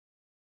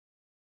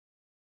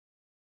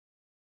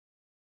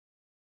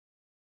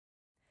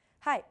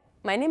Hi,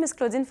 my name is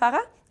Claudine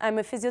Farah. I'm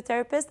a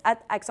physiotherapist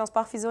at Action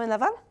Sport Physio in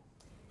Laval.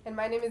 And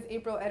my name is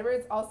April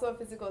Edwards, also a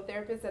physical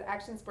therapist at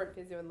Action Sport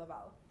Physio in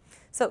Laval.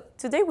 So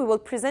today we will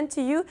present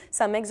to you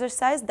some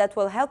exercise that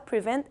will help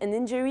prevent an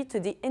injury to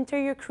the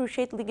anterior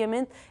cruciate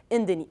ligament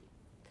in the knee.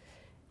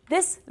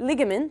 This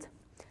ligament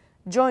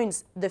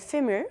joins the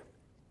femur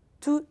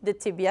to the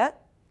tibia.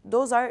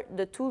 Those are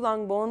the two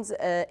long bones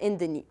in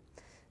the knee.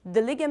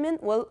 The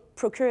ligament will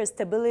procure a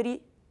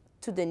stability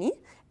to the knee,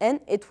 and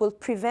it will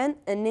prevent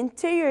an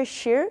anterior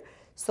shear,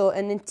 so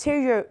an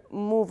anterior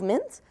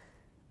movement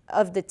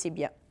of the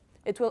tibia.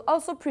 It will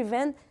also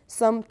prevent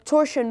some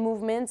torsion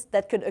movements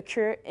that could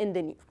occur in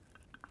the knee.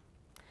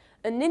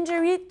 An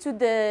injury to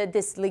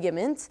this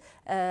ligament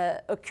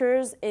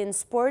occurs in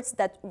sports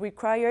that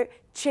require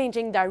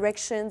changing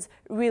directions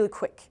real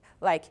quick,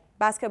 like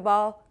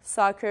basketball,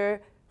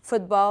 soccer,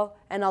 football,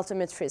 and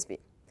ultimate frisbee.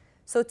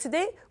 So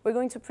today, we're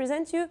going to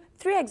present you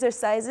 3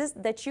 exercises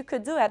that you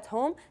could do at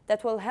home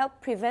that will help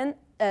prevent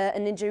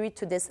an injury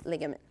to this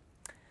ligament.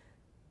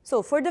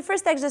 So for the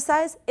first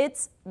exercise,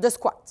 it's the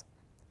squat.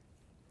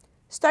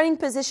 Starting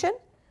position,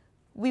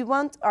 we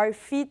want our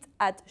feet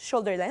at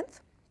shoulder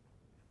length.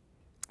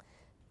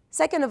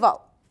 Second of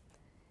all,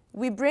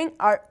 we bring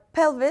our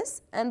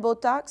pelvis and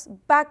buttocks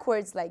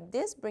backwards like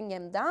this, bring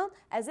them down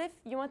as if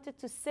you wanted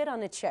to sit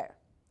on a chair.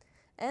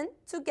 And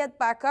to get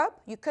back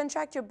up, you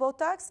contract your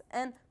buttocks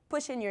and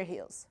push in your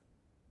heels,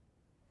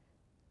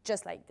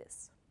 just like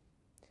this.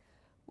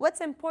 What's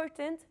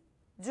important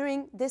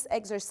during this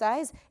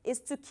exercise is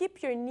to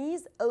keep your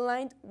knees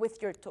aligned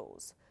with your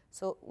toes.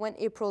 So when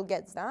April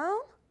gets down,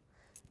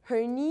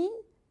 her knee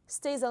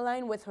stays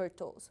aligned with her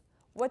toes.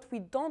 What we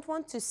don't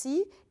want to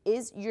see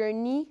is your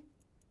knee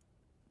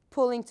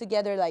pulling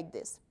together like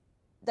this.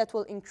 That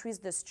will increase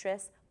the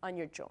stress on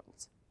your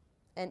joints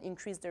and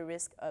increase the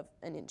risk of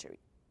an injury.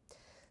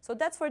 So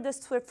that's for the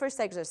first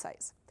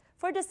exercise.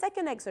 For the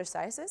second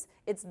exercises,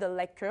 it's the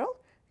leg curl.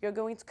 You're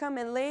going to come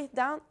and lay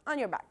down on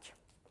your back.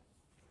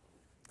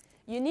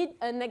 You need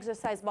an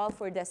exercise ball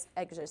for this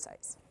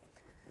exercise.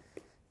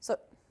 So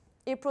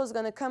April's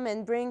going to come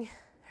and bring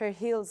her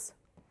heels,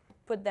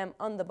 put them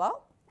on the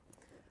ball.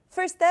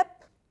 First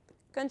step,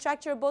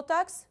 contract your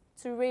buttocks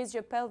to raise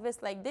your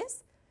pelvis like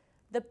this.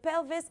 The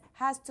pelvis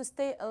has to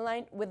stay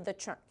aligned with the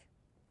trunk.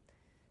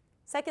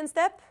 Second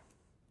step,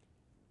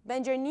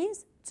 bend your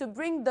knees to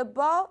bring the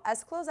ball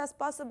as close as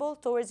possible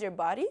towards your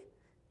body,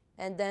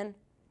 and then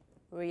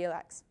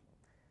relax.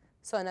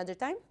 So another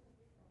time.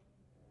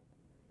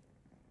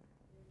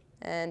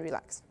 And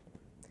relax.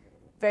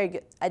 Very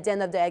good. At the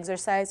end of the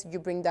exercise, you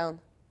bring down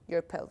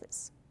your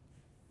pelvis.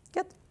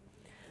 Good.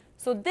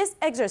 So this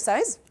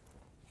exercise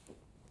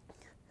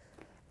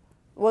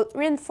will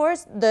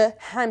reinforce the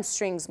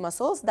hamstrings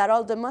muscles, that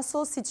are the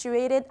muscles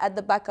situated at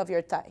the back of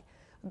your thigh.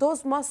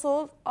 Those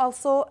muscles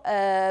also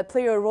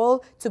play a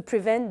role to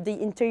prevent the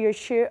anterior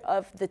shear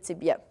of the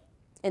tibia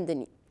in the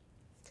knee.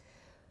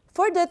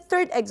 For the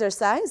third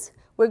exercise,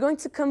 we're going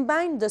to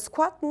combine the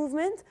squat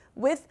movement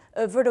with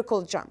a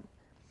vertical jump.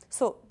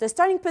 So the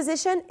starting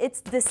position, it's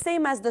the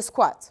same as the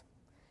squat.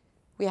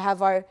 We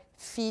have our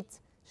feet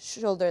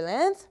shoulder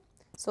length.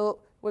 So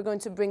we're going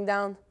to bring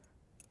down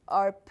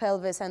our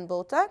pelvis and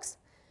buttocks.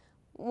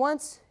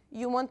 Once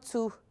you want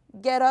to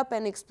get up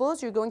and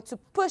explode, you're going to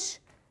push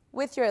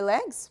with your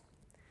legs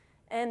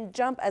and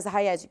jump as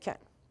high as you can.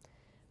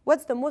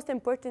 What's the most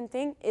important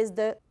thing is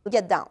the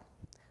get down.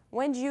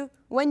 When you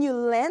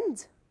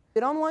land,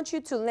 we don't want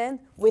you to land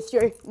with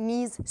your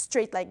knees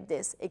straight like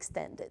this,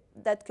 extended.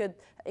 That could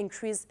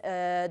increase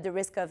the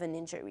risk of an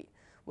injury.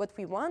 What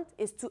we want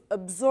is to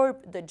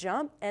absorb the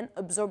jump and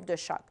absorb the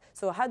shock.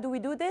 So how do we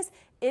do this?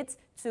 It's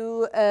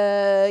to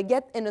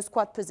get in a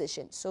squat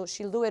position. So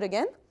she'll do it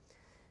again.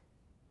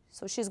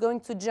 So she's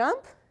going to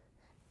jump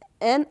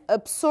and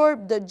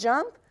absorb the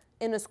jump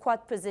in a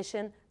squat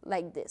position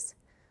like this.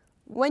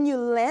 When you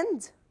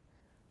land,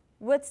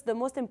 what's the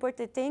most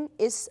important thing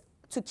is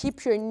to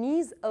keep your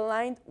knees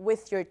aligned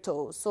with your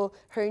toes. So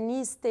her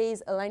knees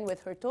stays aligned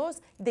with her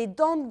toes. They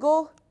don't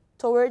go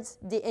towards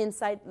the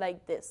inside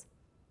like this.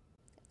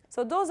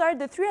 So those are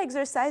the 3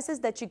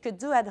 exercises that you could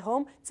do at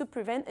home to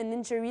prevent an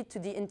injury to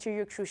the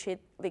anterior cruciate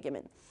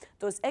ligament.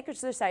 Those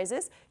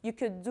exercises, you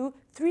could do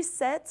 3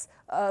 sets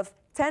of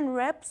 10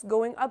 reps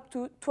going up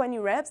to 20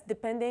 reps,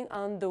 depending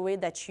on the way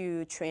that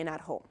you train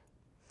at home.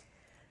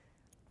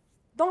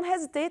 Don't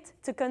hesitate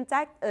to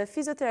contact a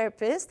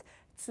physiotherapist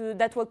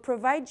that will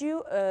provide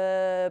you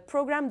a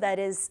program that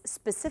is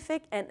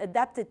specific and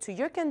adapted to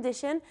your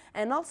condition,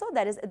 and also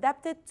that is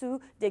adapted to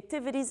the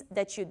activities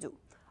that you do.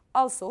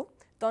 Also,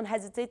 don't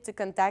hesitate to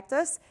contact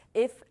us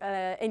if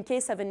in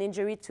case of an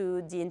injury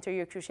to the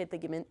anterior cruciate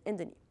ligament in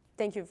the knee.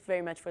 Thank you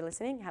very much for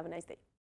listening. Have a nice day.